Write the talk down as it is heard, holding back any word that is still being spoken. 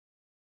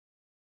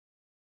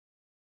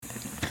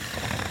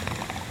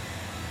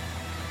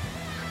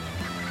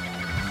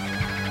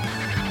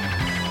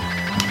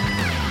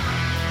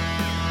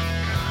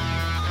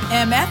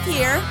MF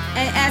here.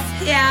 AS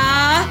here.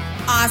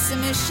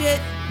 Awesome as shit,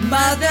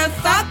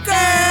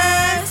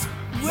 motherfuckers.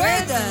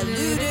 We're the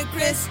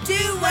Ludicrous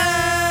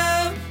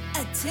Duo,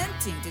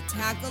 attempting to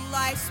tackle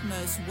life's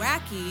most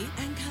wacky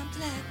And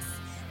complex.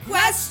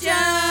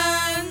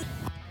 question.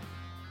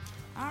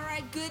 All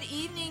right, good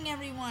evening,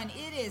 everyone.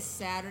 It is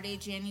Saturday,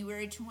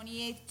 January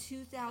 28th,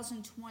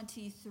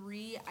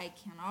 2023. I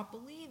cannot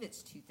believe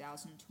it's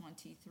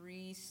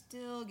 2023.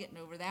 Still getting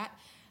over that.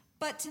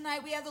 But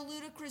tonight we have the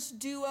Ludicrous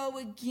Duo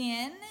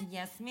again.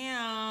 Yes,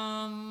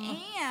 ma'am.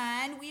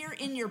 And we are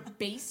in your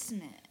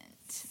basement.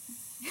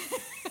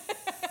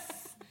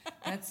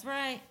 That's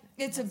right.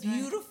 It's a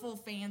beautiful,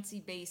 fancy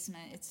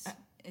basement.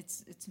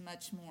 It's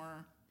much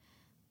more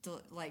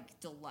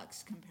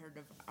deluxe compared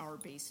to our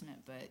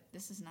basement, but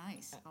this is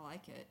nice. I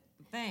like it.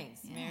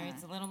 Thanks, Mary. Yeah.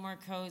 It's a little more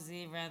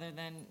cozy rather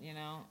than,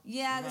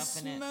 Yeah, the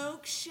roughing it.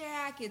 smoke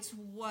shack. It's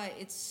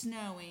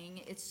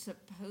snowing. It's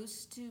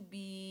supposed to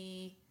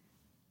be.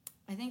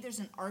 I think there's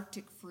an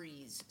Arctic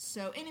freeze.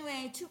 So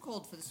anyway, too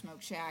cold for the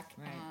smoke shack.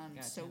 Right,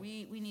 gotcha. So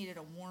we needed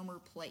a warmer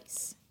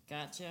place.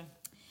 Gotcha.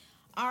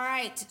 All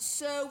right,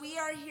 so we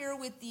are here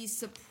with the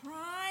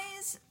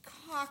surprise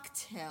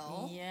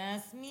cocktail.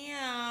 Yes,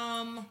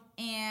 ma'am.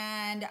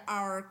 And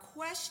our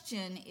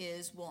question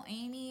is, will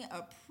Amy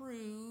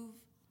approve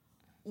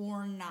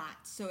or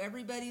not? So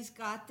everybody's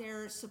got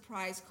their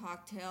surprise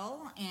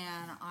cocktail,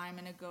 and I'm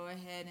going to go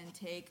ahead and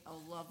take a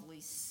lovely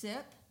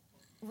sip.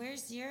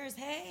 Where's yours?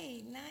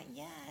 Hey, not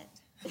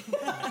yet.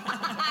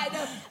 I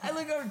know. I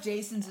look over,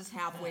 Jason's is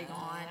halfway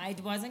gone. I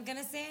wasn't going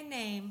to say a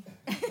name,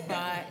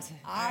 but.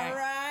 All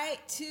right,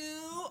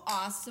 two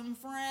awesome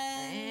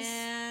friends.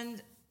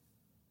 And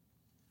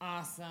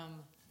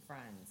awesome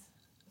friends.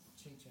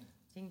 Ching ching.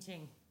 Ching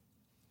ching.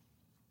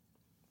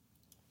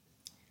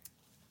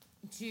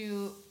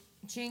 To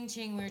ching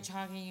ching, we were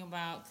talking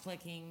about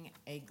clicking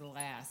a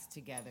glass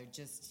together,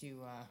 just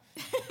to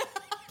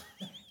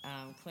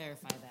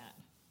clarify that.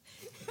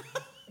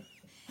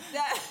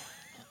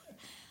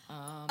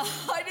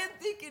 I didn't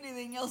think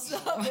anything else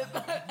of it,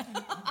 but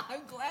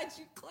I'm glad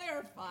you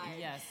clarified.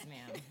 Yes,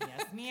 ma'am.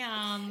 Yes,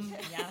 ma'am.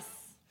 Yes.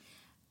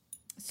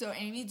 So,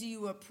 Amy, do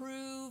you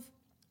approve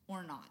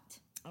or not?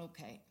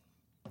 Okay.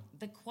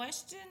 The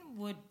question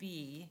would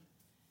be,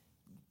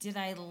 did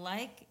I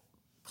like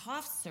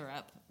cough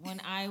syrup when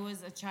I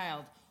was a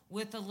child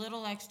with a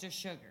little extra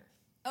sugar?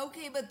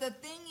 Okay, but the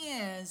thing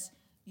is,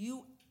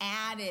 you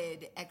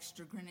added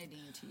extra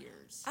grenadine to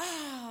yours.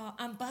 Oh,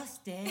 I'm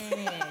busted.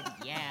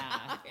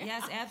 Yeah.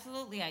 Yes,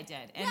 absolutely I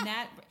did. And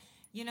that,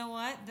 you know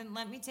what? Then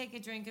let me take a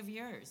drink of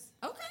yours.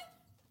 Okay,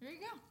 there you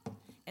go.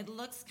 It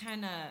looks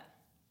kind of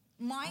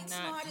Mine's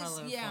not as,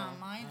 colorful.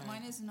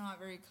 mine is not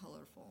very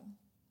colorful.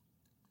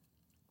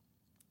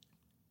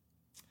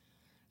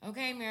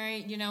 Okay, Mary,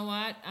 you know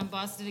what? I'm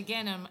busted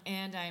again,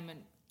 and I'm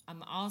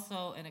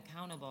also an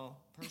accountable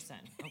person,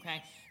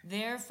 okay?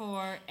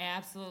 Therefore,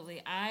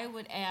 absolutely, I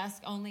would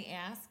only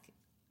ask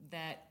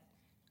that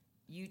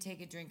you take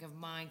a drink of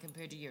mine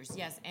compared to yours.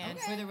 Yes, and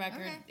for the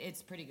record,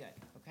 it's pretty good,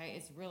 okay?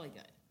 It's really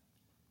good.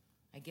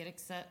 I get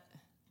excited.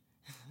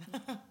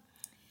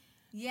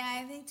 Yeah,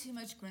 I think too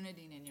much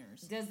grenadine in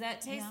yours. Does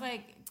that taste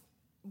like...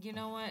 You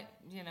know what?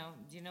 Do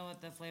you know what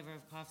the flavor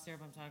of cough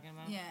syrup I'm talking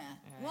about? Yeah.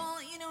 Right. Well,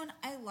 and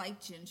I like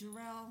ginger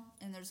ale,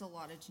 and there's a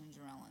lot of ginger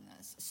ale in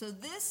this. So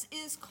this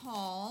is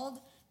called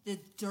the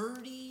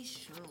Dirty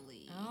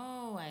Shirley.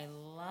 Oh, I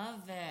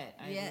love it.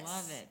 I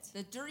love it.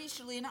 The Dirty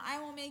Shirley, and I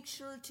will make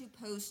sure to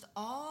post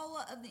all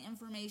of the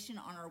information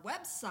on our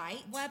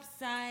website.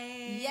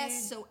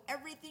 Yes, so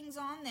everything's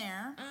on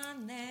there.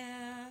 On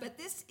there. But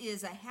this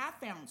is a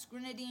 1/2 ounce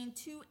grenadine,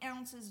 2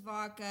 ounces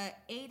vodka,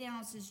 8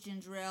 ounces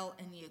ginger ale,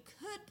 and you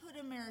could put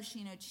a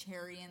maraschino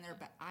cherry in there,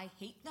 but I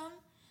hate them,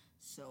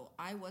 so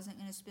I wasn't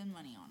going to spend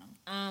money on them.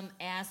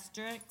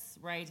 Asterisks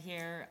right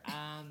here.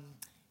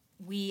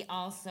 We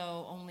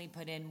also only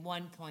put in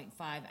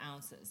 1.5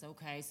 ounces,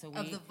 okay? So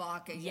of the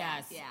vodka,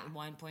 yes, yeah.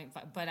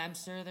 1.5. But I'm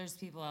sure there's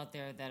people out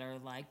there that are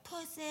like,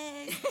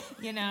 pussy,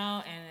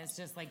 and it's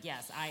just like,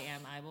 yes, I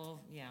am. I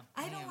will,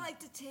 I don't like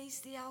to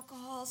taste the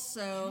alcohol, I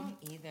so... don't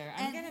either.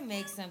 I'm going to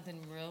make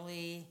something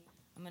really...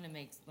 I'm going to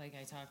make, like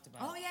I talked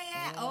about. Oh,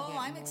 yeah.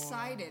 I'm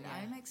excited. Yeah.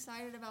 I'm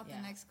excited about the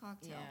next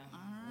cocktail.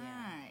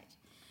 Yeah.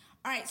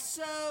 All right,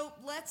 so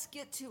let's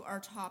get to our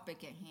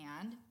topic at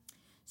hand.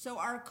 So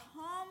our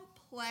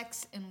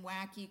complex and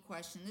wacky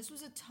question. This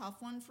was a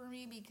tough one for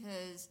me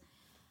because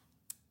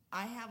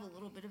I have a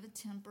little bit of a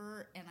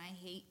temper and I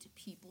hate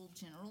people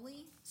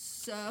generally.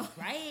 So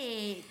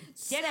Right.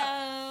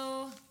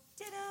 Ditto.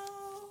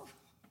 Ditto.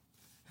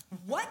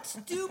 what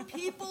do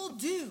people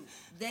do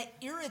that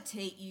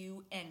irritate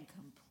you and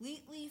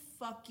completely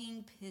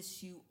fucking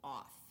piss you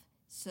off?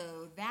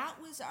 So that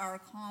was our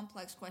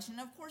complex question.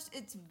 Of course,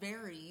 it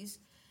varies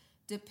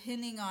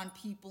depending on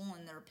people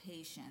and their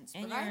patience.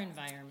 And but your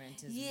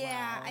environment as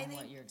well, and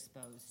what you're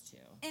exposed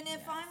to. And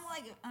if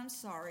I'm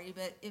sorry,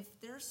 but if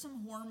there's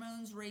some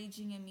hormones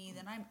raging in me,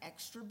 then I'm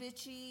extra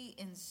bitchy,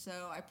 and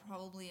so I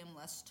probably am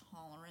less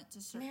tolerant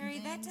to certain Mary,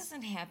 things. that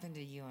doesn't happen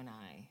to you and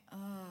I.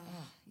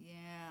 Yeah,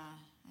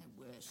 I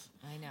wish.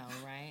 I know,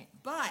 right?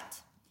 But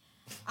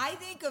I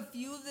think a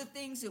few of the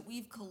things that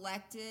we've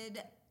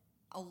collected,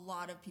 a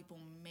lot of people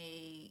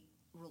may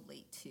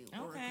relate to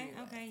or agree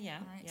with. Okay, yeah.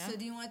 All right. Yeah. So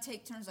do you want to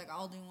take turns? Like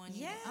I'll do one.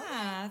 Yeah.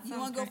 Okay. You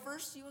want to go great.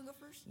 first? You want to go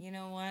first? You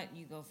know what?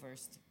 You go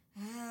first.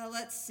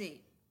 Let's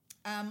see.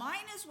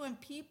 Mine is when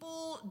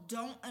people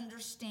don't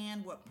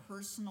understand what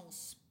personal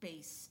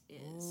space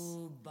is.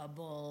 Ooh,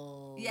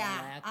 bubble. Yeah,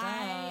 Let go.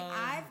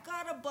 I've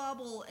got a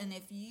bubble, and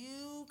if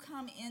you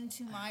come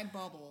into my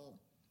bubble,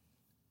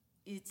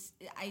 it's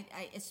I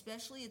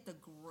especially at the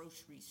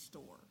grocery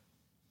store,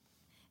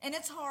 and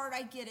it's hard.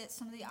 I get it.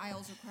 Some of the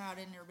aisles are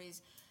crowded, and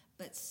everybody's,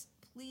 but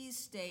please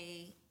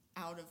stay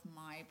out of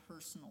my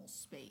personal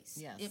space.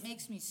 Yes. It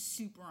makes me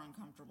super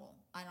uncomfortable.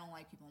 I don't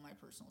like people in my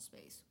personal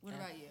space. What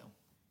about you?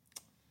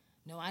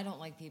 No, I don't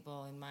like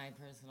people in my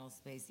personal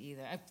space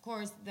either. Of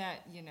course,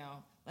 that,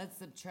 let's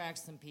subtract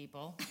some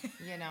people.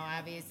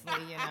 Obviously,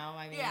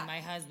 I mean, Yeah. my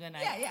husband,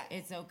 Yeah.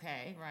 it's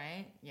okay,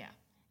 right? Yeah.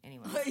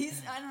 Anyway,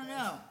 I don't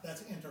know.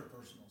 That's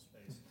interpersonal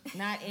space.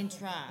 not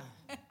intra.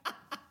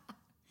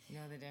 You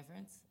know the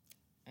difference?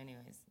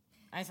 Anyways,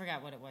 I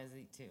forgot what it was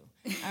too.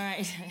 All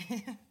right.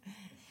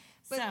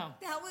 But So,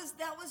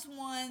 that was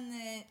one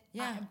that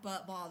Yeah.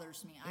 but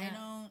bothers me. I Yeah.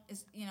 don't,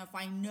 if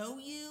I know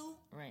you,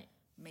 right,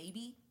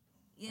 maybe,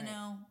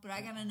 Right. but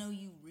I gotta know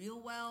you real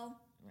well.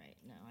 right.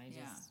 No,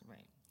 Yeah.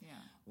 right. Yeah.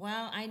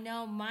 Well, I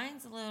know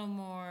mine's a little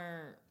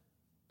more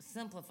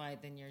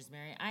simplified than yours,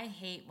 Mary. I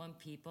hate when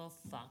people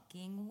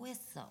fucking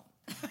whistle.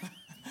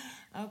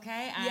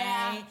 Okay?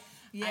 Yeah.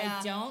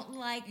 I don't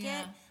like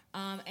Yeah. it.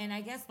 And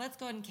I guess let's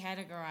go ahead and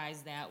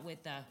categorize that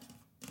with the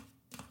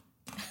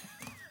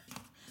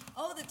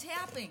Oh, the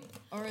tapping.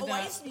 Or I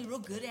the- used to be real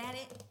good at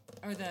it.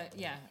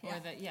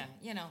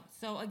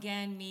 So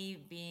again, me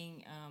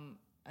being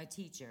a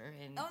teacher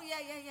and Oh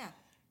yeah.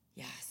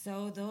 yeah,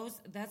 so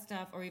that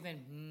stuff, or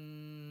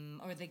even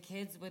or the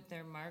kids with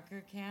their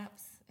marker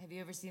caps. Have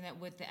you ever seen that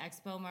with the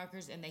expo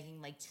markers, and they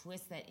can like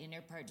twist that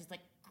inner part, just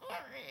like.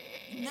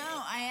 No,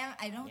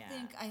 I don't Yeah.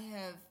 think I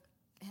have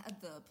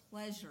had the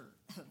pleasure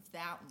of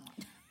that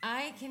one.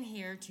 I can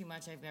hear too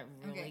much. I've got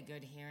really Okay.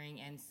 good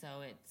hearing, and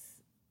so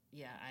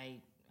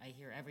I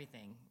hear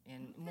everything,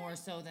 and more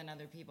so than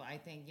other people. I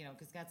think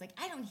because God's like,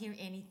 I don't hear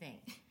anything.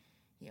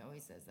 He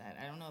always says that.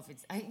 I don't know if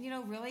it's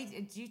really.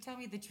 Do you tell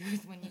me the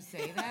truth when you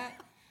say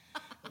that?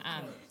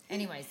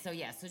 Anyway, so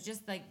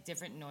just like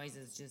different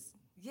noises. Just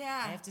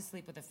Yeah. I have to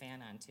sleep with a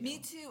fan on too. Me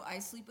too. I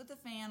sleep with the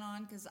fan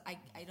on because I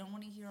don't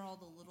want to hear all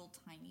the little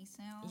tiny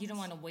sounds. You don't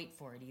want to wait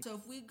for it either. So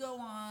if we go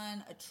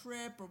on a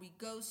trip or we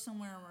go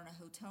somewhere or in a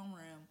hotel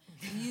room,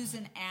 we use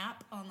an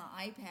app on the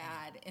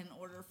iPad in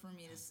order for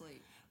me to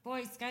sleep.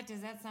 Boy, Scott,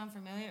 does that sound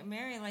familiar?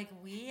 Mary, like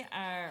we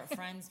are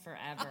friends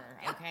forever,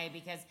 okay?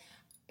 Because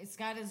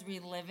Scott is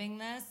reliving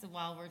this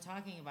while we're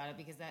talking about it,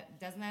 because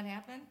doesn't that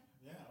happen?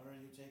 Yeah, or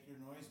you take your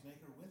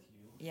noisemaker with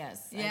you.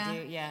 Yes, Yeah. I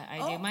do. Yeah, I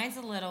Oh. do. Mine's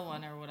a little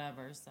one or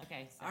whatever. So,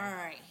 okay, sorry. All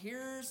right,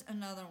 here's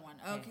another one.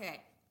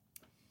 Okay.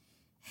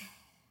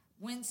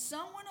 When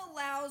someone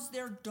allows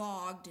their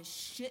dog to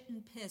shit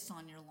and piss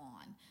on your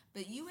lawn,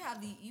 but you have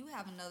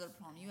another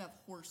problem. You have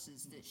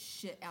horses that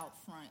shit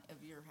out front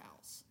of your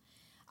house.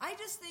 I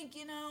just think,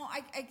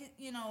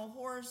 a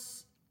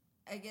horse,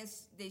 I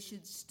guess they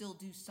should still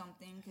do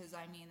something because,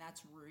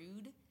 that's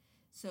rude.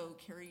 So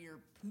carry your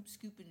poop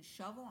scoop and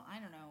shovel. I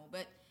don't know.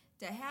 But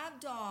to have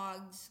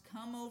dogs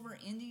come over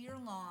into your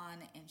lawn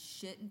and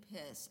shit and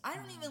piss. I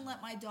don't even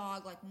let my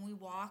dog, like when we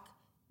walk,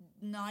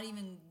 not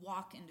even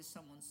walk into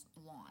someone's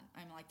lawn.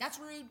 I'm like, that's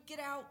rude. Get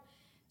out.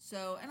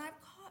 So, and I've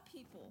caught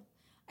people.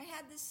 I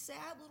had this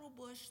sad little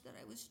bush that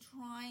I was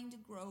trying to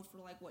grow for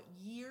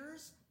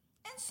years.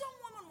 And some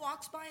woman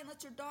walks by and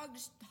lets her dog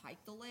just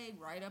hike the leg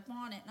right up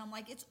on it. And I'm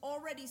like, it's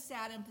already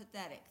sad and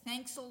pathetic.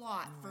 Thanks a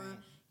lot for,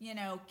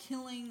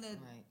 killing the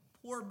Right.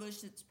 poor bush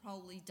that's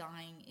probably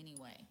dying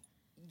anyway.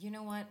 You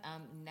know what?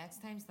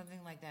 Next time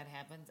something like that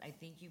happens, I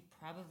think you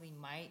probably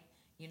might,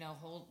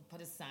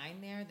 put a sign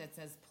there that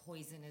says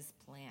poisonous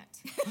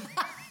plant.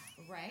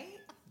 Right?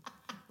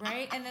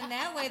 Right? And then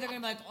that way they're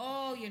going to be like,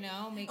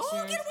 make Oh,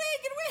 sure. get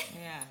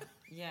away.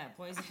 Yeah,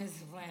 poisonous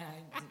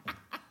plant.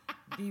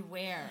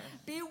 Beware.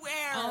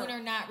 Beware. Owner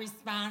not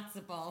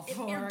responsible If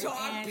your for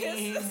dog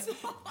pisses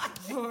on it.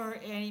 for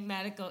any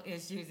medical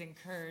issues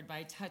incurred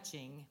by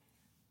touching.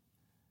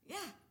 Yeah.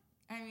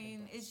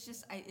 It's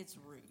just, it's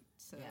rude.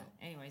 So, Yeah.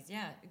 Anyways,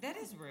 that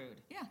is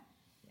rude.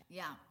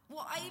 Yeah.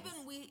 Well,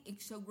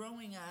 so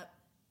growing up,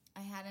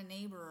 I had a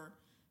neighbor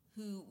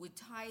who would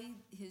tie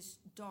his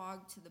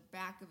dog to the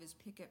back of his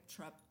pickup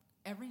truck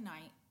every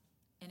night,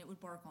 and it would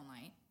bark all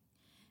night.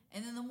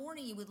 And in the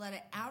morning, he would let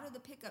it out of the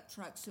pickup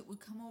truck so it would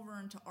come over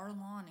into our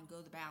lawn and go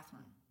to the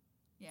bathroom.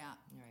 Yeah.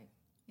 Right.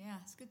 Yeah,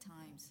 it's good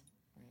times.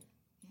 Right.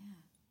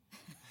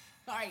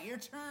 Yeah. All right, your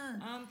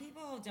turn.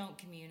 People don't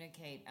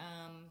communicate.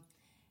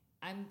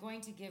 I'm going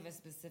to give a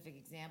specific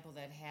example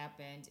that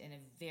happened in a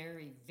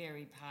very,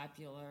 very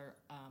popular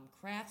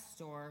craft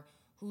store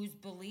whose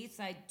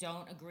beliefs I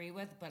don't agree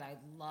with, but I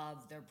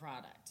love their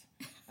product.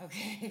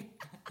 Okay?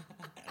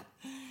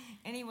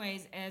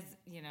 anyways, as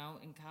you know,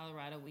 in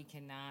Colorado, we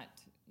cannot,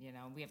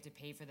 we have to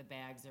pay for the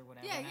bags or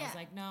whatever. Yeah, and I yeah. was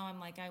like, no,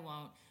 I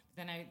won't. But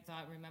then I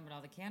remembered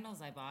all the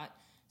candles I bought.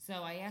 So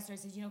I asked her, I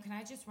said, can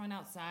I just run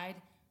outside?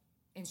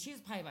 And she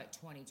was probably about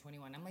 20,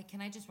 21. I'm like,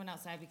 can I just run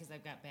outside because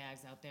I've got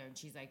bags out there? And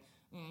she's like,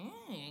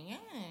 yeah.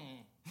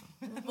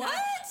 What?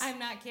 I'm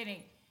not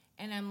kidding.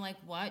 And I'm like,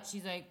 what?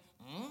 She's like,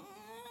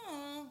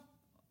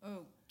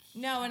 Oh,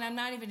 no, and I'm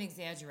not even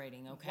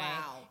exaggerating, okay?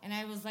 Wow. And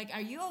I was like,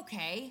 are you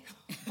okay?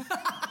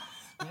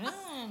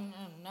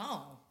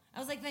 No. I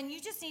was like, then you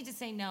just need to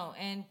say no.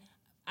 And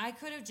I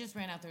could have just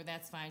ran out there.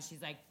 That's fine.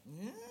 She's like,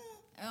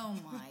 oh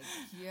my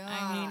God.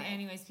 I mean,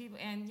 anyways, people,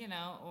 and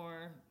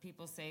or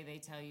people say they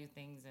tell you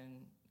things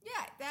and.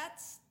 Yeah,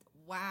 that's,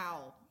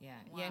 wow. Yeah.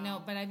 Wow. Yeah,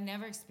 no, but I've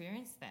never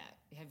experienced that.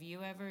 Have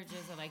you ever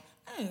just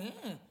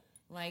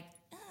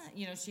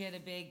she had a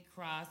big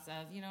cross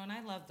of, and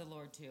I love the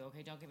Lord too,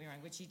 okay, don't get me wrong,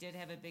 but she did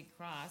have a big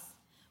cross.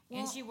 Well,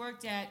 and she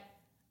worked at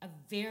a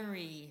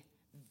very,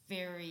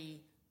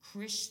 very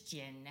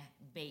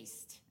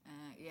Christian-based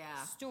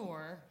yeah.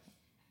 store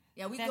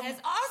Yeah, we that go, has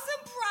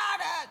awesome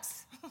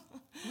products.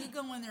 we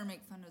go in there and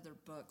make fun of their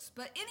books.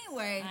 But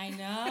anyway. I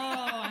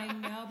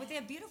know, but they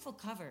have beautiful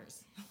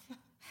covers.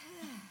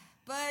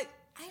 But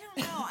I don't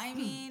know. I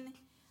mean,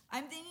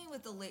 I'm thinking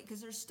with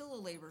because there's still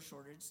a labor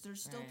shortage.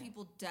 There's still Right.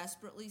 people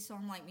desperately. So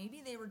I'm like,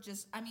 maybe they were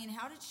just. I mean,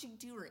 how did she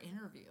do her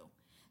interview?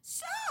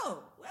 So,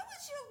 what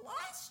was your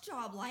last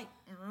job like?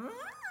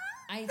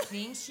 I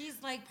think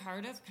she's like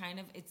part of kind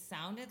of. It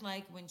sounded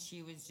like when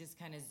she was just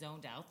kind of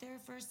zoned out there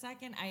for a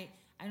second. I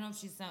don't know if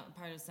she's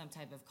part of some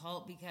type of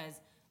cult because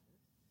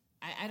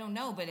I don't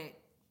know, but it.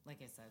 Like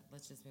I said,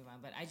 let's just move on.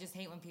 But I just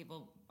hate when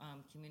people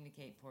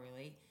communicate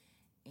poorly,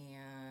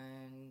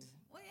 and.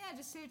 Well, yeah,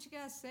 just say what you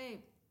gotta say.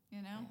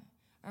 You know.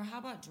 Yeah. Or how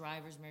about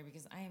drivers, Mary?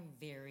 Because I am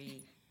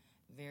very,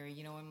 very.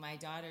 When my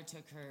daughter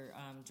took her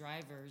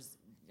driver's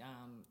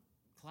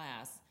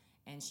class,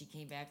 and she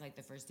came back like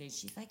the first day,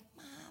 she's like,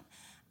 "Mom,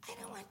 I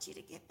don't want you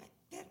to get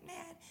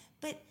mad,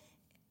 but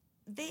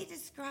they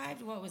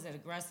described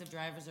aggressive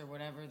drivers or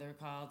whatever they're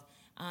called,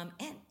 and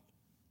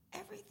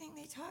everything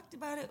they talked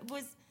about it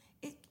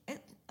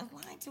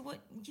aligned to what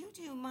you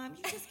do, Mom.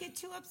 You just get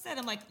too upset."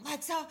 I'm like,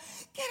 "Lexa,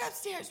 get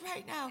upstairs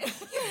right now." You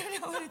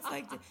don't know what it's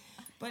like to.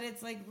 But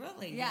it's like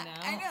really, Yeah,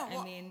 I know.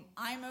 Well, I mean,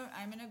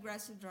 I'm an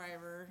aggressive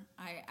driver.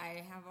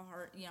 I have a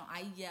heart.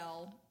 I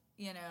yell.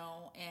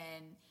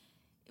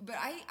 But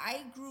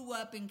I grew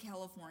up in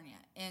California,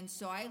 and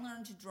so I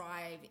learned to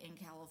drive in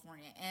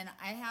California. And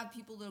I have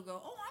people that'll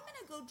go, "Oh, I'm going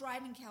to go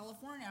drive in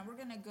California. We're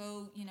going to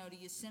go, to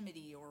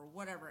Yosemite or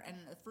whatever."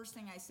 And the first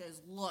thing I say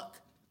is, "Look,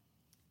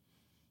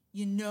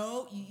 you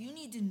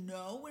need to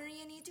know where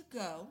you need to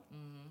go.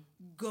 Mm-hmm.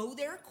 Go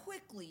there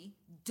quickly.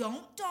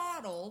 Don't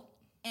dawdle,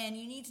 and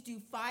you need to do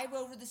 5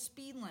 over the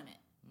speed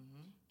limit."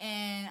 Mm-hmm.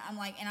 And I'm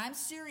like, and I'm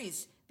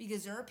serious.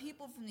 Because there are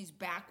people from these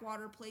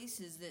backwater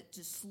places that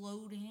just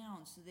slow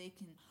down so they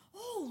can,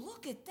 "Oh,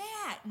 look at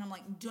that." And I'm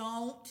like,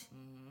 don't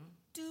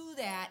do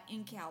that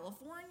in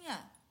California.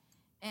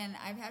 And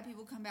I've had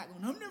people come back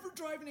going, "I'm never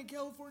driving in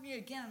California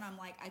again." And I'm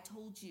like, I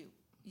told you.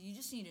 You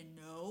just need to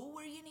know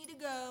where you need to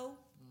go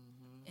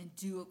and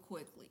do it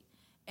quickly.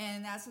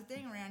 And that's the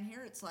thing around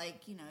here. It's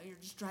like, you're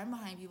just driving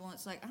behind people and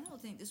it's like, I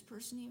don't think this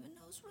person even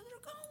knows where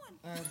they're going.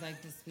 Or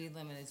like the speed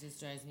limit, it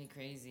just drives me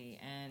crazy.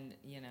 And,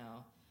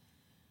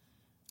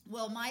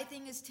 Well, my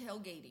thing is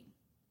tailgating,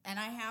 and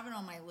I have it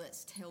on my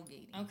list,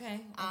 tailgating. Okay,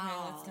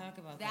 let's talk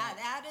about that.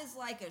 That is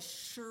like a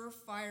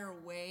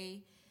surefire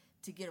way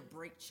to get a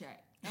brake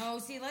check. Oh,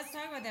 see, let's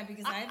talk about that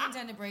because I haven't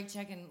done a brake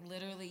check in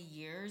literally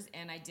years,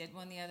 and I did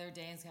one the other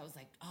day, and Scott was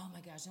like, "Oh my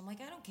gosh," I'm like,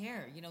 "I don't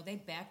care." They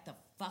backed the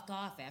fuck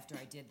off after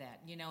I did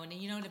that,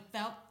 and it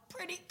felt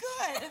pretty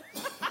good.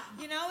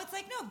 It's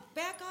like, no,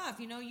 back off.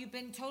 You've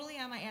been totally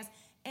on my ass.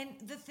 And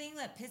the thing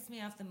that pissed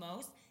me off the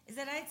most is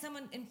that I had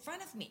someone in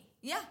front of me.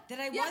 Yeah.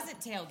 That I wasn't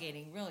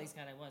tailgating. Really,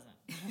 Scott, I wasn't.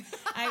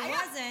 I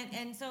wasn't.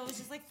 And so it was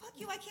just like, fuck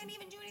you, I can't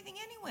even do anything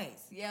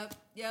anyways. Yep.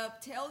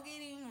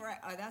 Tailgating, right?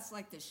 That's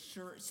like the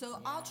shirt. So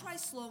I'll try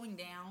slowing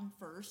down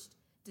first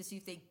to see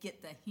if they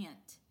get the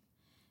hint.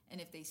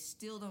 And if they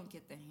still don't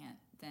get the hint,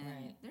 then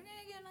they're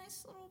going to get a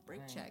nice little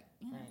brake check.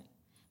 Yeah. Right.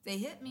 If they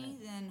hit me,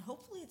 then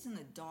hopefully it's in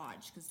the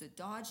Dodge, because the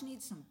Dodge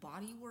needs some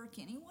body work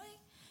anyway.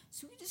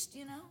 So we just,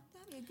 that'd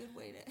be a good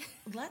way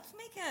to. Let's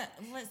make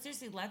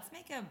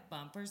a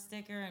bumper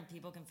sticker and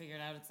people can figure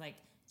it out. It's like,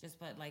 just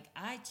put like,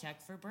 "I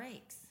check for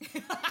brakes."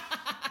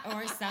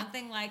 Or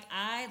something like,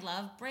 I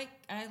love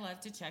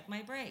to check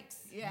my brakes.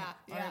 Yeah.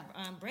 Or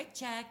brake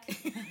check.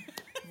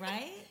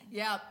 Right?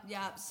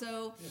 Yep.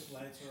 So. If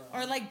lights are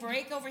on. Or like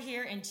brake over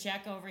here and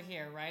check over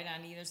here, right?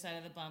 On either side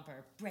of the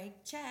bumper.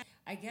 Brake check.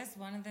 I guess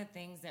one of the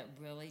things that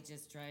really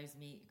just drives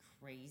me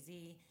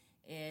crazy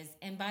is,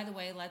 and by the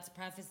way, let's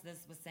preface this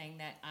with saying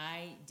that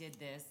I did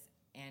this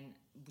and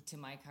to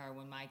my car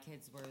when my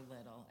kids were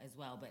little as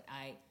well, but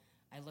I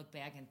look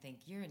back and think,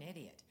 you're an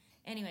idiot.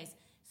 Anyways,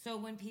 so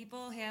when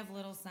people have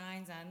little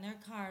signs on their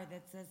car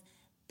that says,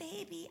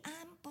 baby,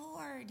 I'm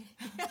bored.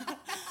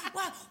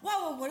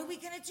 Wow, what are we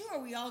going to do? Are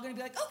we all going to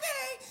be like,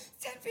 okay,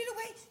 10 feet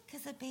away?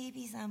 Because the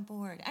baby's on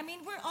board. I mean,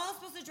 we're all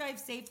supposed to drive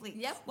safely.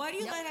 Yep. Why do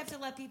you have to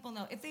let people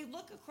know? If they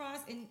look across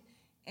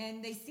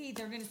and they see,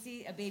 they're going to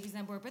see a baby's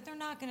on board, but they're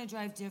not going to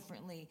drive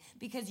differently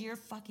because your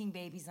fucking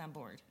baby's on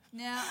board.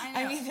 No, I know.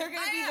 I mean, they're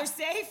going to be either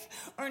safe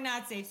or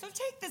not safe. So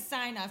take the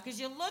sign off because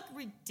you look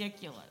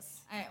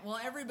ridiculous. All right, well,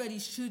 everybody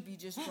should be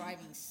just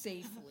driving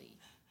safely.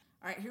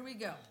 All right, here we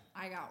go.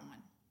 I got one.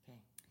 Okay.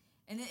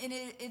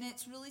 And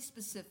it's really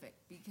specific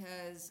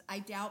because I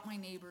doubt my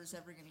neighbor's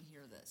ever going to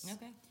hear this.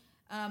 Okay.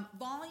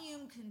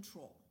 Volume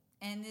control.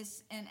 And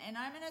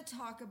I'm going to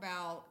talk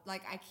about,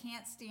 like, I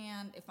can't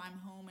stand if I'm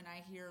home and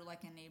I hear,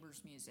 like, a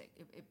neighbor's music.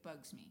 It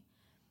bugs me.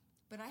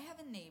 But I have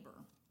a neighbor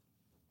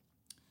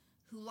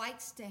who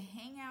likes to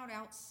hang out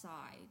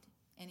outside,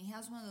 and he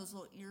has one of those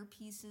little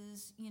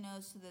earpieces,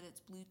 so that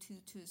it's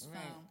Bluetooth to his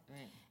phone.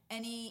 Right.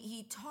 And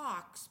he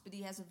talks, but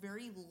he has a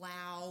very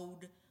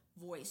loud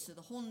voice, so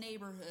the whole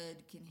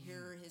neighborhood can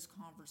hear his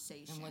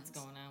conversations. And what's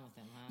going on with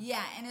him, huh?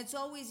 Yeah, and he's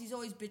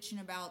always bitching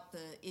about the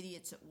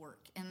idiots at work.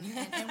 And we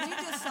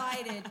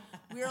decided,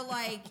 we were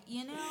like,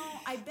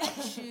 I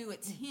bet you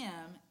it's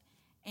him.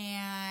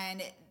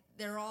 And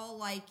they're all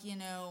like,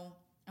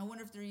 I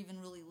wonder if they're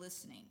even really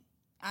listening.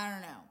 I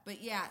don't know.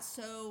 But yeah,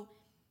 so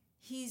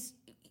he's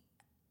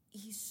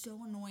so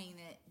annoying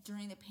that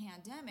during the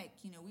pandemic,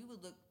 we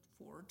would look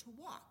forward to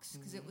walks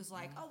because it was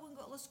like,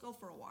 let's go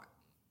for a walk.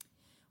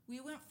 We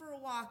went for a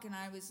walk, and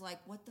I was like,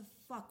 what the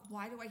fuck?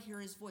 Why do I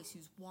hear his voice? He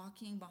was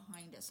walking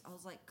behind us. I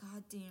was like,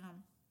 God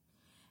damn.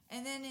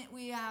 And then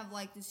we have,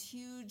 like, this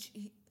huge,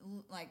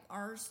 like,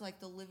 ours, like,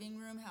 the living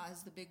room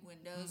has the big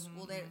windows.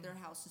 Well, their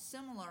house is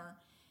similar.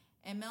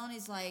 And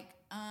Melanie's like,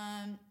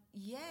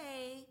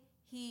 yay.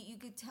 You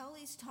could tell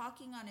he's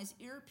talking on his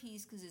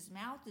earpiece because his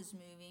mouth is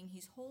moving.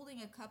 He's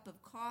holding a cup of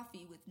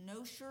coffee with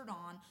no shirt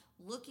on,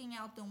 looking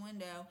out the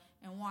window,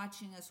 and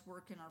watching us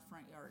work in our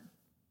front yard.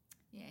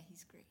 Yeah,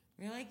 he's great.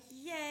 You're like,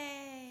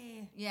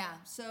 yay! Yeah,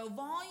 so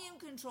volume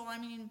control, I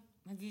mean...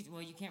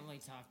 you can't really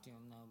talk to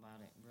him, though,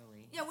 about it,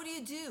 really. Yeah, what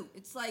do?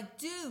 It's like,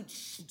 dude,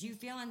 shh. Do you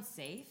feel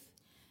unsafe?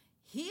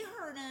 He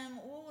heard him,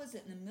 what was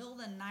it, in the middle of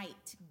the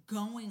night,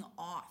 going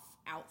off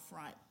out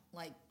front,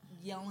 like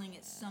yelling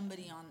at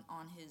somebody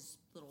on his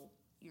little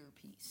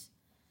earpiece.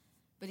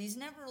 But he's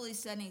never really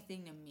said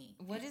anything to me.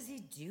 What does he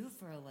do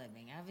for a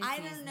living? Obviously, I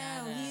don't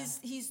know. Not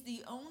He's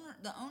the owner.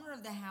 The owner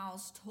of the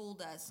house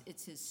told us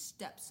it's his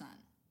stepson.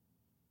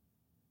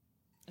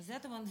 Is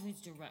that the one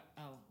who's direct?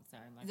 Oh,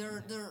 sorry.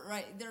 They're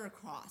right. They're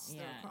across.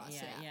 Yeah, they're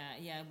across.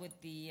 Yeah. With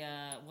the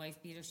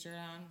wife beater shirt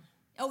on.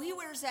 Oh, he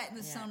wears that in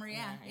the summer.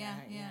 Yeah.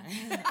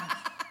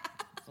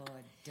 Full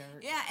of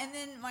dirt. Yeah, and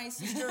then my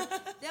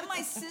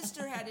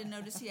sister had to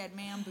notice he had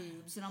man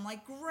boobs, and I'm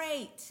like,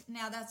 great.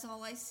 Now that's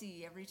all I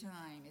see every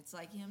time. It's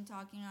like him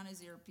talking on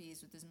his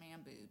earpiece with his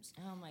man boobs.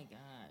 Oh my gosh.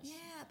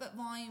 Yeah, but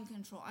volume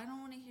control. I don't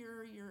want to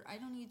hear I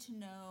don't need to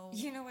know.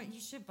 You know what? You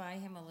should buy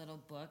him a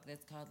little book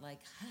that's called like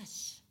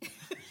Hush.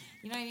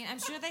 You know what I mean? I'm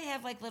sure they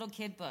have like little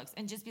kid books,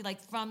 and just be like,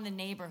 from the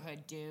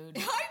neighborhood,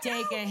 dude.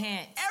 Take a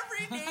hint.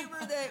 Every neighbor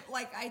that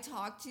like I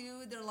talk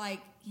to, they're like,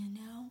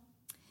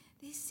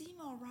 they seem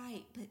all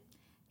right, but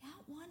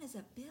that one is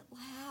a bit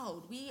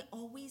loud. We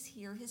always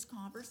hear his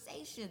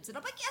conversations. And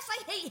I'm like, yes,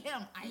 I hate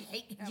him. I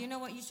hate him. You know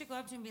what? You should go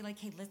up to him and be like,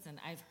 hey, listen,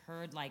 I've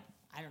heard, like,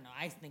 I don't know,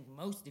 I think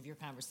most of your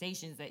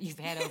conversations that you've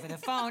had over the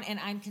phone, and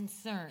I'm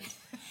concerned.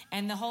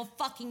 And the whole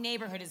fucking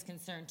neighborhood is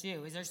concerned,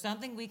 too. Is there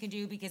something we can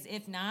do? Because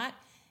if not,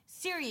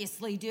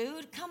 seriously,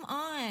 dude, come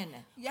on.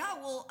 Yeah,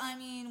 well, I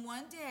mean,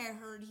 one day I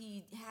heard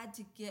he had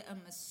to get a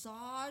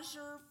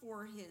massager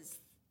for his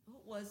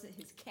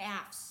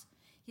calves.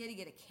 He had to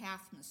get a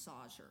calf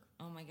massager.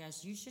 Oh my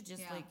gosh, you should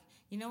just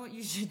you know what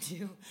you should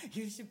do?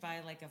 You should buy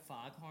like a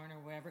foghorn or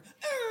whatever.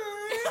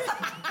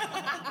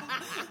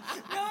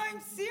 No, I'm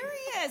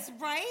serious,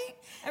 right?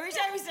 Every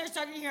time he starts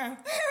talking, you hear him.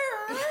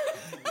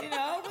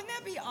 Wouldn't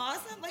that be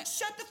awesome? Like,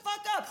 shut the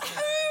fuck up.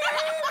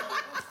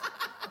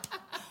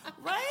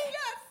 Right?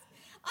 Yes.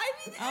 I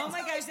mean, oh my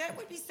gosh, that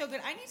would be so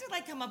good. I need to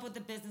like come up with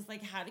a business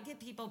like how to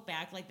get people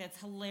back like that's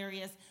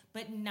hilarious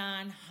but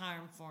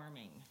non-harm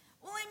forming.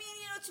 Well, I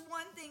mean, it's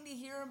one thing to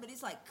hear him, but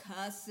he's like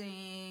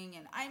cussing,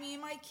 and I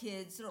mean, my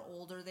kids are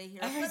older; they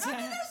hear him. But I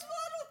mean, there's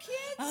little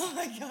kids. Oh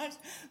my gosh,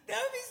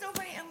 that would be so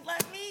funny. And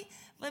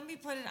let me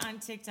put it on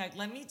TikTok.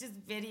 Let me just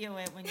video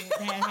it when that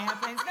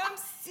happens. No, I'm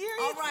serious.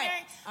 All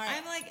right.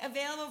 I'm like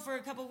available for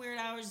a couple weird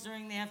hours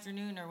during the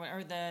afternoon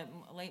or the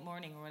late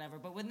morning or whatever.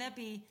 But wouldn't that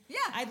be? Yeah,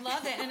 I'd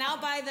love it, and I'll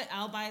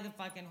buy the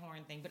fucking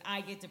horn thing. But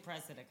I get to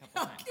press it a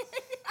couple times.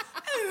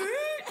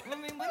 I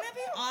mean, wouldn't that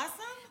be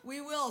awesome? We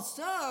will.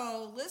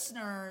 So,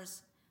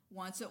 listeners,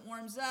 once it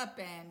warms up,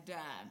 and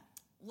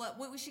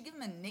we should give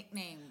him a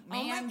nickname.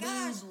 Man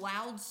Boo's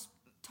Loud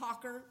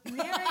Talker.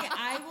 Mary,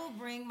 I will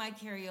bring my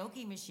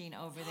karaoke machine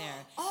over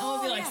there. And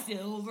we'll be like,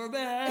 Silver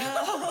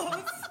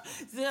Bells,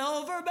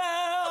 Silver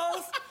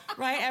Bells.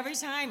 Right? Every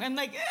time. I'm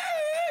like,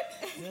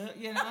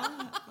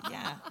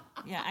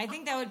 Yeah. I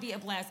think that would be a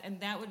blast. And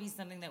that would be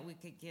something that we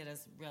could get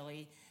us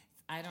really...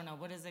 I don't know,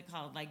 what is it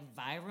called? Like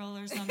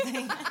viral or something?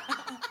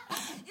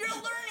 You're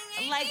learning,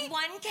 Amy. Like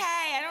 1K.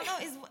 I don't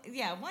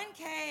know.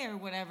 1K or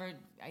whatever.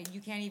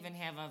 You can't even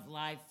have a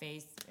live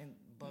Facebook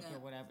or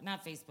whatever.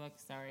 Not Facebook,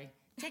 sorry.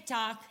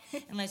 TikTok,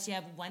 unless you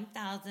have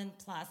 1,000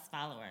 plus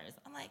followers.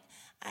 I'm like,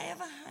 I have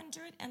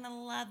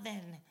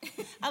 111.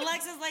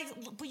 Alexa's like,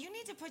 but you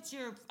need to put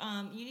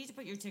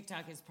your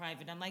TikTok as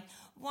private. I'm like,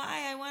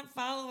 why? I want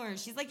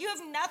followers. She's like, you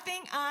have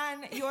nothing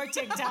on your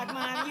TikTok,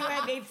 Mom. You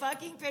have a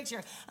fucking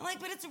picture. I'm like,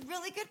 but it's a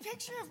really good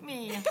picture of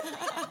me.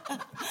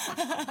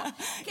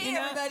 Okay,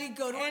 everybody,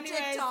 go to our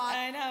TikTok.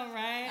 I know,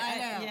 right? I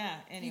know. Yeah.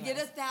 Anyways. You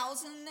get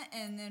 1,000,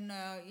 and then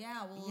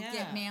we'll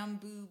get Man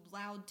Boob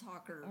Loud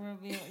Talker.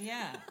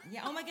 Yeah.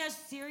 Oh my gosh,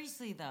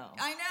 seriously though.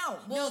 I know.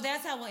 Well, no,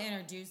 that's how we'll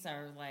introduce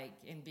our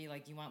and be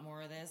like, you want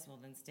more of this? Well,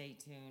 then stay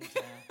tuned.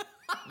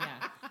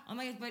 Yeah. Oh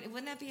my gosh, but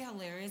wouldn't that be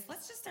hilarious?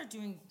 Let's just start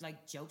doing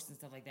like jokes and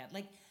stuff like that.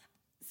 Like,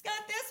 Scott,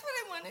 that's what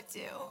I want to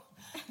do.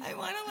 I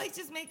want to like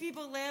just make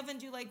people laugh and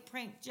do like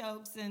prank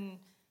jokes and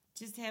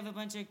just have a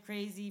bunch of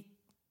crazy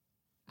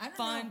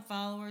fun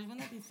followers.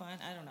 Wouldn't that be fun?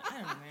 I don't know,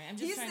 Mary. I'm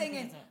just He's trying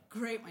thinking, to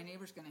great, my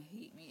neighbor's going to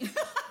hate me.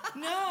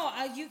 No,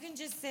 you can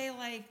just say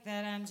like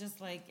that I'm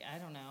just like, I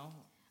don't know.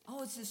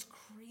 Oh, it's this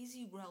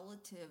crazy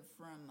relative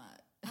from...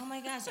 Oh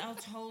my gosh, I'll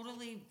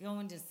totally go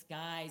in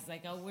disguise.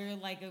 Like I'll wear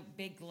like a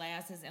big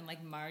glasses and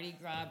like Mardi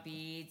Gras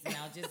beads, and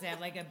I'll just have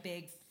like a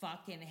big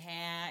fucking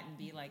hat and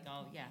be like,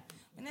 oh yeah.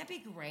 Wouldn't that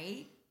be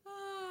great?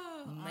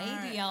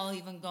 Maybe I'll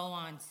even go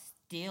on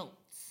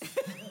stilts.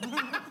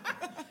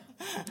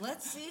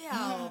 Let's see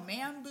how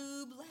Man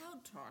Boob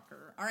Loud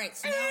Talker. All right,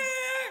 so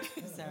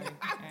now... Sorry.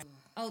 Right.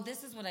 Oh,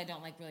 this is what I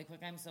don't like really quick.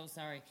 I'm so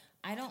sorry.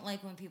 I don't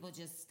like when people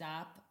just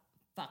stop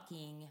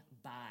fucking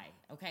by.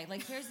 Okay?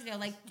 Like, here's the deal.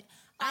 Like,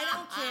 I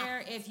don't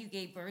care if you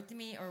gave birth to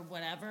me or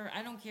whatever.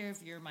 I don't care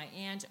if you're my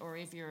aunt or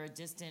if you're a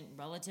distant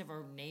relative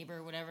or neighbor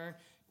or whatever.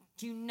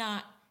 Do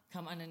not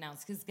come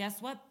unannounced. Because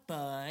guess what,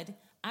 bud?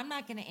 I'm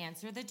not going to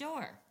answer the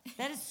door.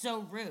 That is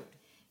so rude.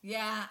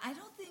 Yeah, I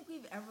don't think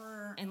we've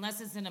ever...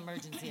 Unless it's an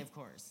emergency, of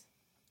course.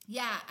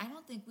 Yeah, I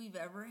don't think we've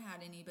ever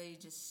had anybody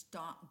just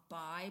stop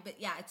by. But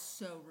yeah, it's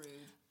so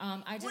rude.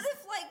 What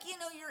if, like,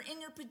 you're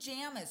in your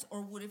pajamas?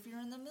 Or what if you're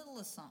in the middle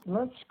of something?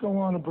 Let's go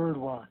on a bird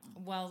walk.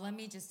 Well, let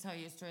me just tell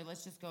you a story.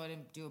 Let's just go ahead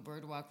and do a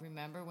bird walk.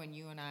 Remember when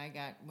you and I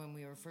when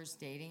we were first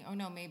dating? Oh,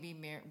 no, maybe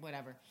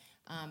whatever.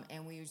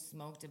 And we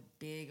smoked a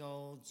big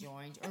old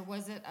joint. Or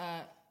was it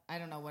I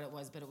don't know what it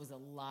was, but it was a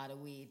lot of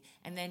weed.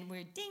 And then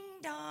we're ding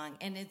dong,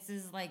 and it's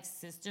his like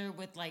sister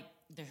with like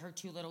her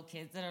two little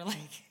kids that are like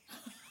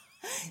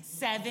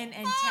 7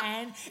 and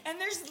 10, and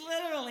there's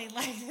literally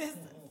like this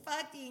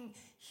fucking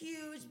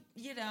huge,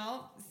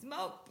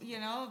 smoke,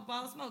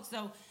 ball of smoke.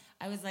 So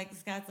I was like,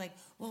 Scott's like,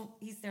 well,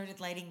 he started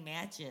lighting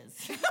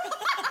matches, and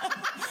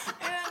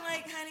I'm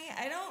like, honey,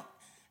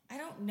 I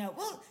don't know.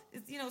 Well,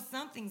 it's,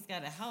 something's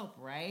got to help,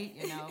 right?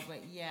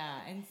 But yeah,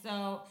 and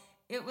so.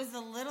 It was a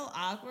little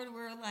awkward. We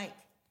were like,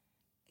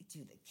 do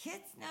the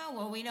kids know?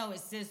 Well, we know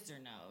his sister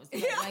knows.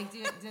 But Yeah. Like, do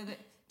you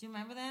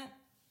remember that?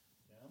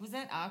 Yeah. Was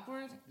that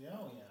awkward? Yeah,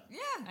 oh, yeah.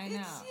 Yeah, I know.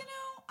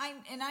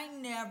 It's, I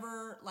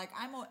never, like,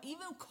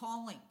 even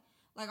calling.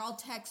 Like, I'll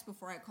text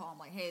before I call. I'm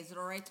like, hey, is it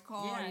all right to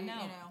call? Yeah, Or, I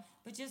know.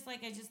 But just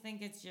like, I just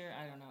think it's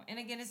I don't know. And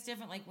again, it's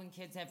different like when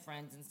kids have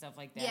friends and stuff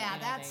like that. Yeah,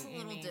 that's a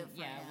little different,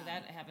 Yeah, yeah.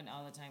 that happened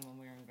all the time when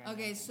we were in grad.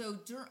 Okay, so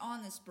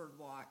on this bird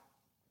walk,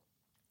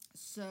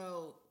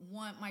 so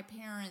my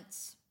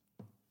parents,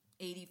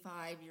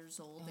 85 years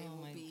old, they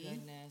will be. Oh my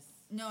goodness.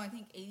 No, I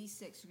think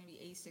 86. They're going to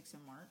be 86 in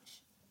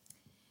March.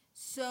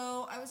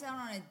 So I was out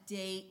on a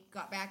date,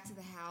 got back to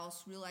the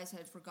house, realized I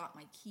had forgot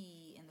my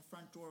key and the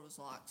front door was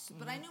locked.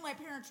 But I knew my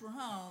parents were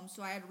home,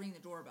 so I had to ring the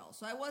doorbell.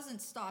 So I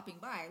wasn't stopping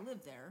by. I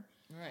lived there.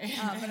 Right.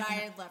 But I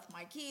had left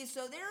my key.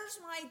 So there's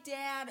my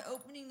dad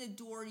opening the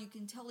door. You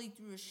can tell he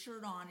threw his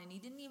shirt on, and he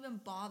didn't even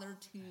bother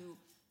to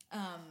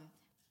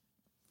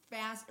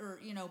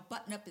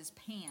button up his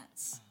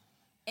pants.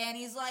 And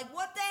he's like,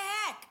 what the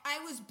heck? I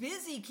was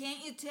busy,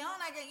 can't you tell?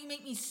 And you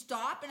make me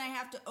stop, and I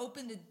have to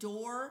open the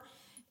door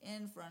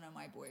in front of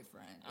my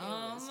boyfriend.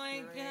 Oh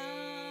my great.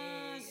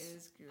 gosh. It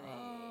was great.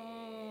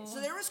 Oh.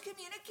 So there was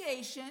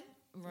communication.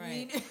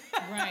 Right.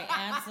 Right.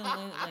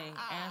 Absolutely.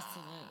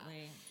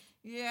 Absolutely.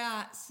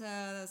 Yeah, so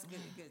that was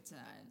a good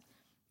time.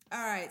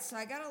 All right, so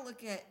I got to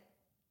look at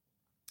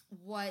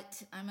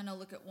I'm going to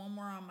look at one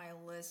more on my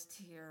list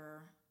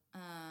here.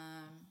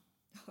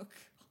 Oh, God.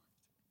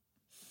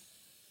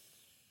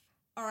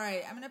 All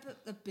right, I'm going to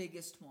put the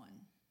biggest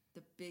one.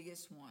 The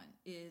biggest one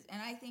is,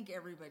 and I think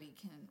everybody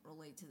can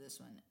relate to this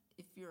one.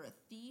 If you're a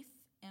thief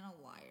and a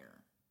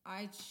liar,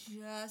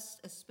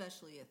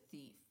 especially a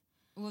thief.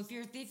 Well, if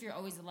you're a thief, you're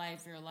always a liar.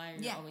 If you're a liar,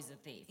 you're always a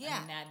thief. Yeah. I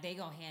mean, that they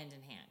go hand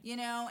in hand.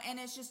 And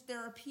it's just,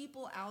 there are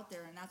people out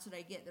there, and that's what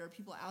I get. There are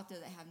people out there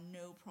that have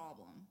no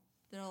problem.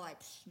 They're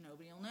like,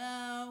 nobody will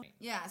know. Right.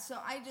 Yeah, so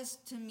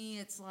to me,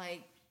 it's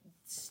like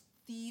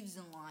thieves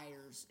and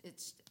liars.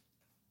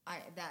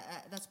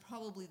 That's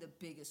probably the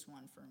biggest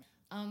one for me.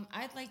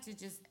 I'd like to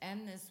just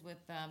end this with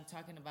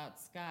talking about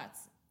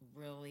Scott's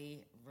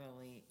really,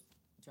 really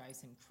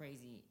drives him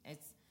crazy.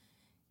 It's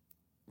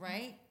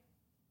right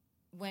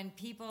when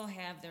people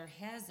have their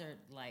hazard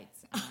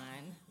lights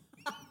on.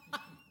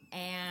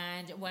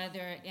 And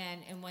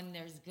when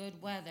there's good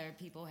weather,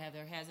 people have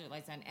their hazard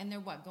lights on, and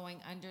they're going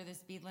under the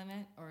speed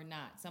limit or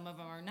not? Some of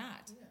them are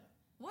not. Yeah.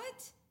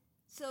 What?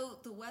 So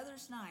the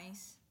weather's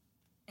nice,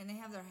 and they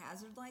have their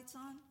hazard lights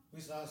on?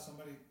 We saw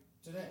somebody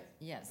today.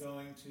 Yes.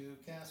 Going to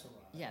Castle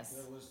Rock. Yes.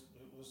 It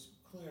was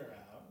clear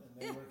out, and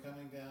they were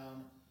coming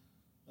down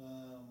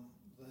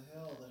the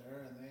hill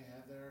there, and they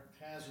had their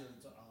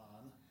hazards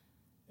on,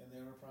 and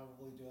they were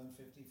probably doing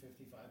 50,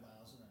 55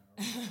 miles an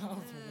hour.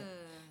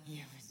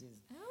 Yeah, which is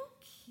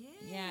Okay.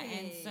 yeah,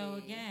 and so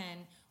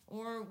again,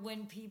 or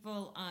when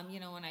people,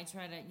 when I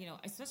try to,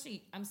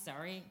 especially, I'm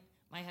sorry,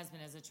 my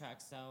husband has a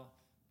truck, so,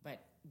 but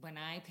when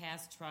I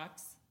pass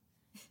trucks,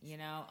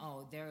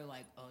 they're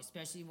like,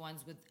 especially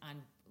ones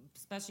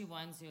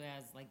who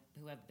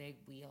have big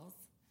wheels,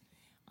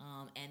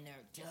 and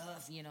they're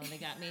tough, they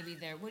got maybe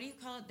their, what do you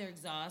call it, their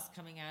exhaust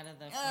coming out of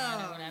the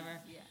front or whatever.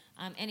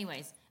 Yeah.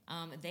 Anyways,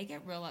 they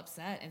get real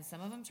upset, and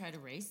some of them try to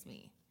race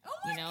me. Oh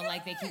my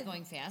Like they keep God.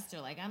 going faster.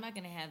 Like, I'm not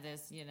gonna have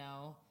this,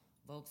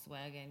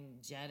 Volkswagen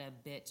Jetta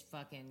bitch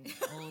fucking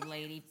old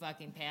lady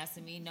fucking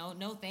passing me.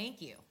 No,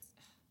 thank you.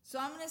 So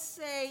I'm going to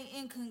say,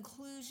 in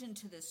conclusion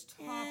to this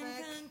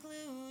topic, In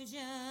conclusion,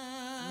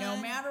 no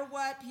matter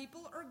what,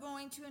 people are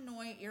going to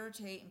annoy,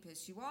 irritate, and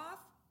piss you off.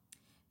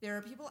 There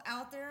are people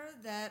out there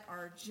that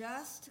are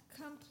just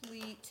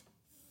complete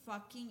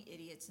fucking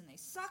idiots, and they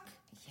suck.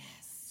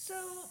 yes. So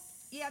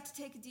you have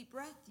to take a deep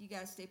breath. You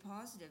got to stay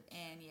positive,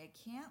 and you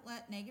can't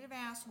let negative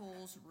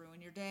assholes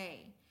ruin your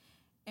day.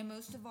 And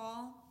most of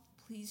all,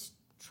 please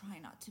try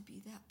not to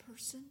be that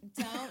person.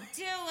 Don't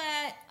do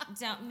it.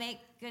 Don't make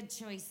good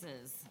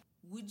choices.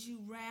 Would you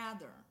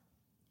rather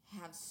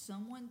have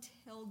someone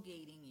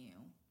tailgating you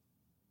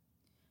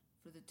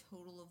for the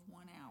total of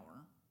 1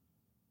 hour,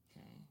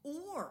 Okay.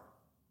 or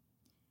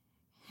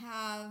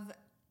have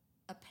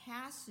a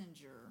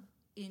passenger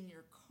in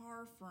your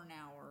car for an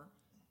hour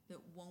that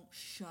won't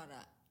shut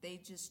up? They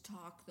just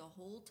talk the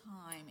whole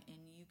time, and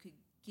you could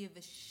give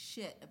a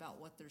shit about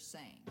what they're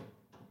saying.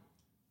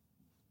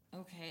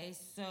 Okay.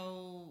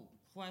 So,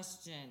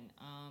 question.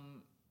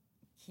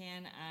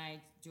 Can I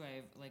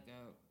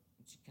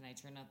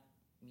turn up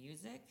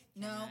music?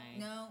 No,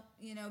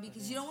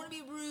 because you don't want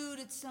to be rude.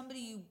 It's somebody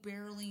you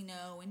barely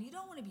know, and you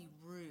don't want to be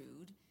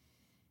rude.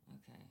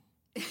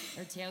 Okay.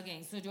 Or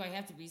tailgating. So do I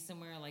have to be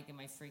somewhere, like, am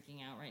I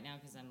freaking out right now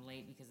because I'm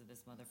late because of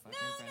this motherfucker in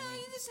front of me?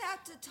 You just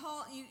have to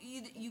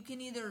you can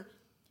either,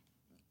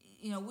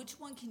 which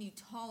one can you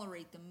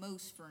tolerate the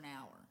most for an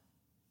hour?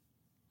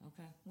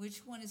 Okay.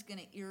 Which one is going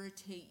to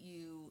irritate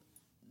you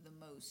the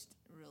most,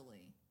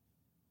 really?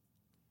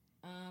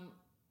 I'm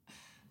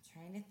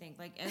trying to think.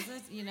 Like, as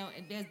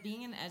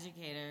being an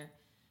educator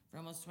for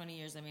almost 20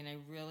 years, I mean, I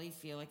really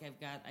feel like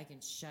I can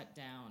shut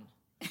down.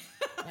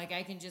 Like,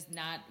 I can just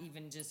not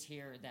even just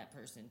hear that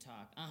person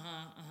talk.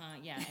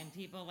 Yeah. And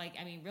people,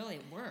 really,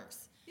 it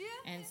works. Yeah.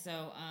 And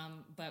so,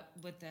 but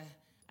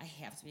I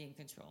have to be in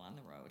control on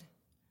the road.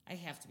 I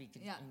have to be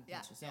in control.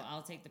 So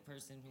I'll take the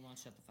person who won't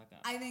shut the fuck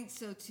up. I think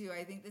so too.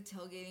 I think the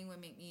tailgating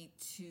would make me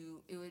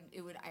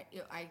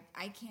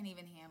I can't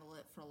even handle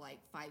it for like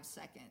 5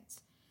 seconds.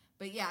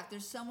 But yeah, if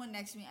there's someone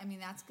next to me, I mean,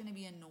 that's going to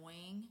be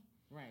annoying.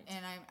 Right.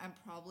 And I'm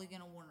probably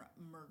going to want to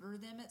murder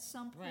them at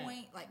some point.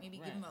 Right. Like maybe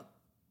give them a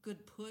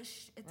good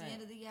push at the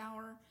end of the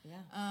hour.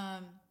 Yeah.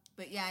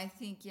 But yeah, I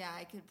think,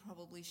 I could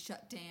probably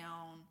shut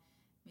down,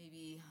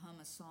 maybe hum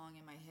a song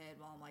in my head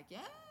while I'm like, yeah,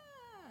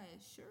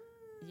 sure.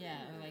 Yeah,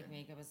 or like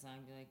make up a song,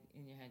 be like,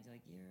 in your head, you're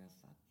like, you're a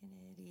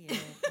fucking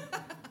idiot.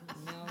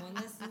 No one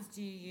listens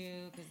to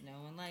you because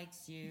no one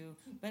likes you.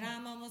 But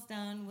I'm almost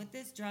done with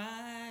this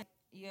drive.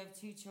 You have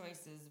two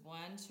choices.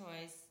 One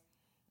choice,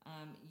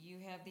 you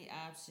have the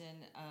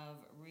option of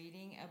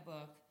reading a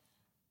book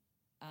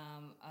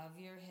of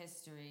your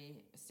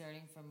history,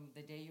 starting from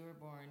the day you were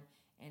born,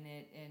 and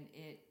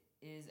it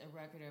is a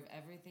record of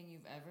everything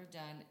you've ever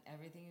done,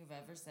 everything you've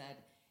ever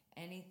said,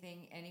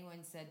 anything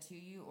anyone said to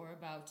you or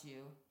about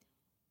you.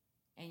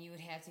 And you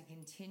would have to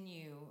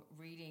continue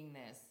reading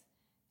this.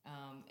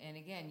 And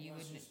again,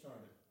 Once you start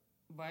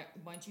it. But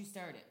once you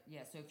start it,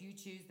 yeah. So if you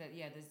choose that,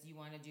 you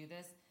want to do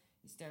this,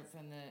 you start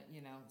from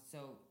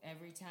so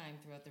every time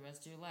throughout the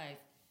rest of your life,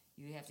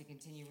 you have to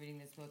continue reading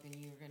this book, and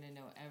you're going to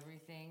know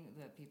everything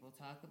that people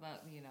talk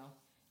about,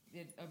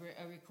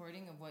 a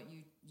recording of what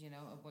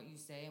you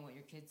say and what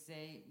your kids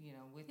say,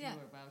 with you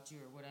or about you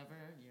or whatever.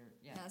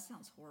 That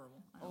sounds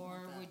horrible. I don't Or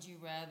want that. would you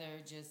rather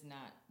just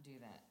not do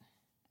that?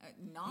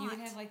 Not. You would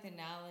have like the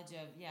knowledge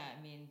of,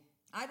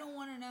 I don't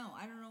want to know.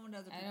 I don't know what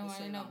other people I don't want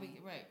say to know, about me.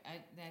 right.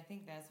 I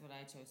think that's what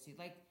I chose to.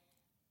 Like,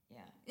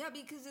 yeah. Yeah,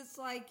 because it's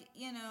like,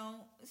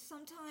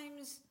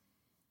 sometimes,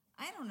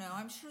 I don't know,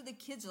 I'm sure the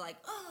kids are like,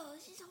 oh,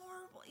 she's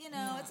horrible.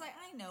 No. It's like,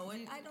 I know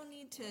it. I don't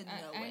need to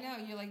know I it. know.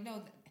 You're like,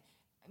 no,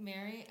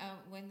 Mary,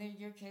 when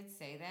your kids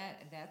say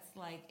that, that's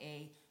like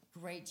a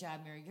great job,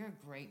 Mary. You're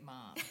a great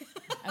mom.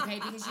 Okay,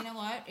 because you know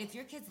what? If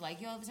your kids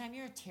like you all the time,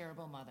 you're a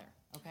terrible mother.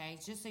 Okay,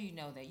 just so you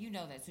know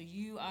that. So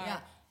you are. Yeah.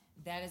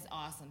 That is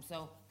awesome.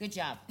 So good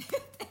job.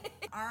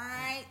 All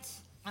right.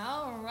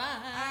 All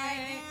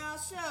right. Now,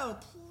 so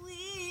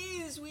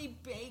please, we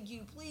beg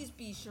you, please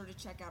be sure to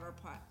check out our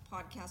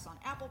podcast on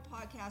Apple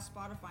Podcasts,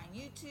 Spotify,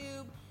 and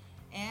YouTube.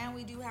 And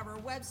we do have our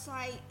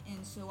website,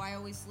 and so I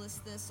always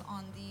list this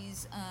on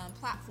these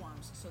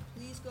platforms. So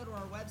please go to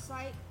our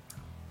website,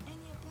 and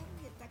you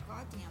better hit that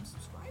goddamn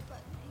subscribe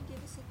button and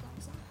give us a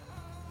thumbs up.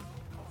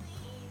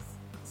 Please.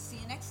 See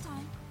you next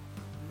time.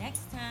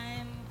 Next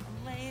time,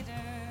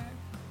 later.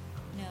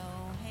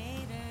 No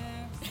haters.